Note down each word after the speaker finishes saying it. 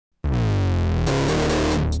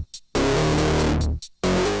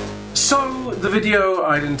So the video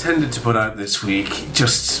I'd intended to put out this week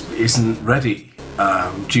just isn't ready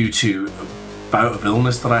due to a bout of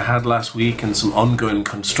illness that I had last week and some ongoing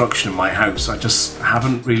construction in my house. I just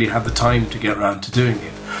haven't really had the time to get around to doing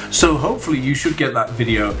it. So hopefully you should get that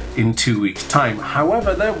video in 2 weeks' time.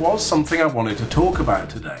 However, there was something I wanted to talk about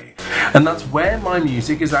today, and that's where my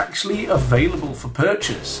music is actually available for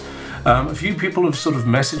purchase. A few people have sort of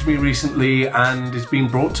messaged me recently, and it's been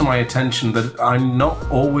brought to my attention that I'm not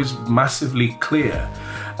always massively clear.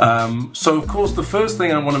 So of course the first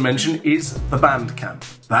thing I want to mention is the Bandcamp.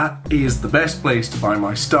 That is the best place to buy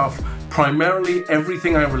my stuff. Primarily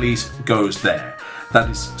everything I release goes there. That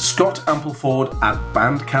is Scott Ampleford at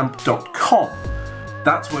bandcamp.com.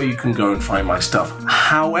 That's where you can go and find my stuff.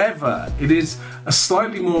 However, it is a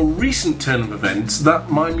slightly more recent turn of events that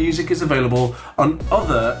my music is available on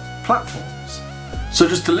other platforms. So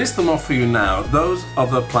just to list them off for you now, those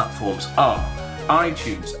other platforms are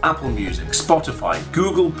iTunes, Apple Music, Spotify,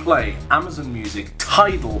 Google Play, Amazon Music,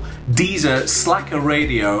 Tidal, Deezer, Slacker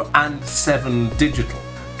Radio, and 7 Digital.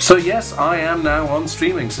 So yes, I am now on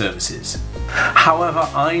streaming services. However,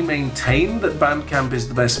 I maintain that Bandcamp is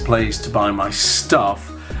the best place to buy my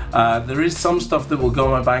stuff. There is some stuff that will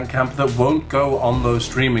go on my Bandcamp that won't go on those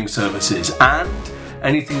streaming services, and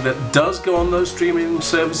anything that does go on those streaming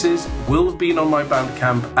services will have been on my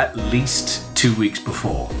Bandcamp at least 2 weeks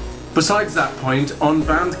before. Besides that point, on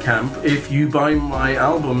Bandcamp, if you buy my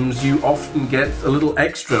albums, you often get a little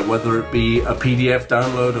extra, whether it be a PDF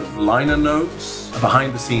download of liner notes, a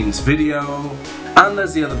behind-the-scenes video, and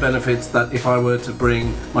there's the other benefits that if I were to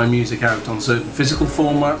bring my music out on certain physical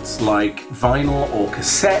formats like vinyl or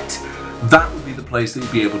cassette, that would be the place that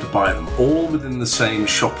you'd be able to buy them, all within the same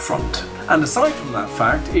shop front. And aside from that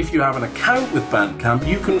fact, if you have an account with Bandcamp,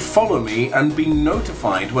 you can follow me and be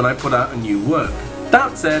notified when I put out a new work.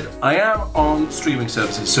 That said, I am on streaming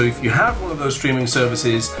services, so if you have one of those streaming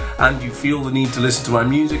services and you feel the need to listen to my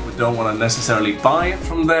music but don't want to necessarily buy it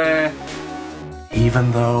from there,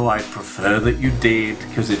 even though I prefer that you did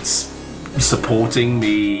because it's supporting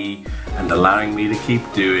me and allowing me to keep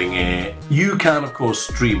doing it, you can of course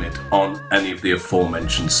stream it on any of the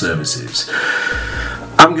aforementioned services.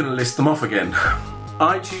 I'm going to list them off again.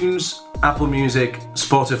 iTunes, Apple Music,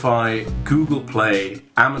 Spotify, Google Play,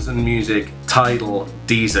 Amazon Music, Tidal,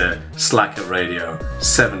 Deezer, Slacker Radio,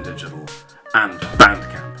 7 Digital, and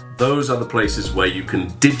Bandcamp. Those are the places where you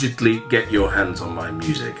can digitally get your hands on my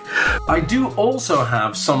music. I do also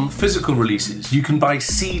have some physical releases. You can buy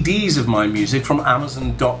CDs of my music from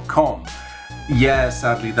Amazon.com. Yeah,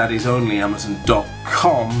 sadly that is only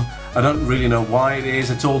Amazon.com. I don't really know why it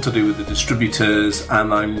is, it's all to do with the distributors,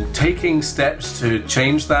 and I'm taking steps to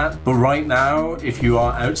change that. But right now, if you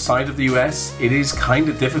are outside of the US, it is kind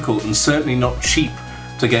of difficult and certainly not cheap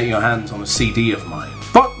to get your hands on a CD of mine.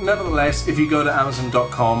 But nevertheless, if you go to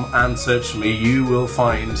Amazon.com and search for me, you will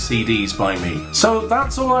find CDs by me. So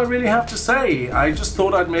that's all I really have to say. I just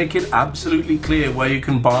thought I'd make it absolutely clear where you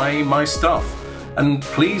can buy my stuff. And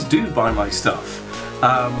please do buy my stuff.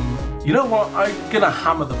 You know what, I'm gonna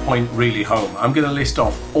hammer the point really home. I'm gonna list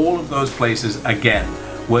off all of those places again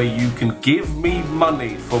where you can give me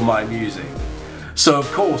money for my music. So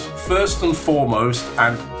of course, first and foremost,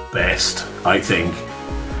 and best, I think,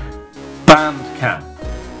 Bandcamp.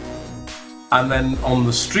 And then on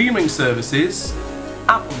the streaming services,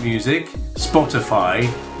 Apple Music, Spotify,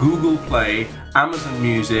 Google Play, Amazon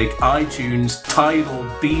Music, iTunes, Tidal,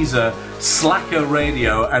 Deezer, Slacker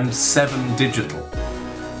Radio, and 7 Digital.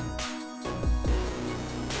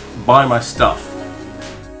 Buy my stuff.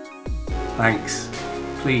 Thanks.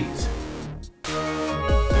 Please.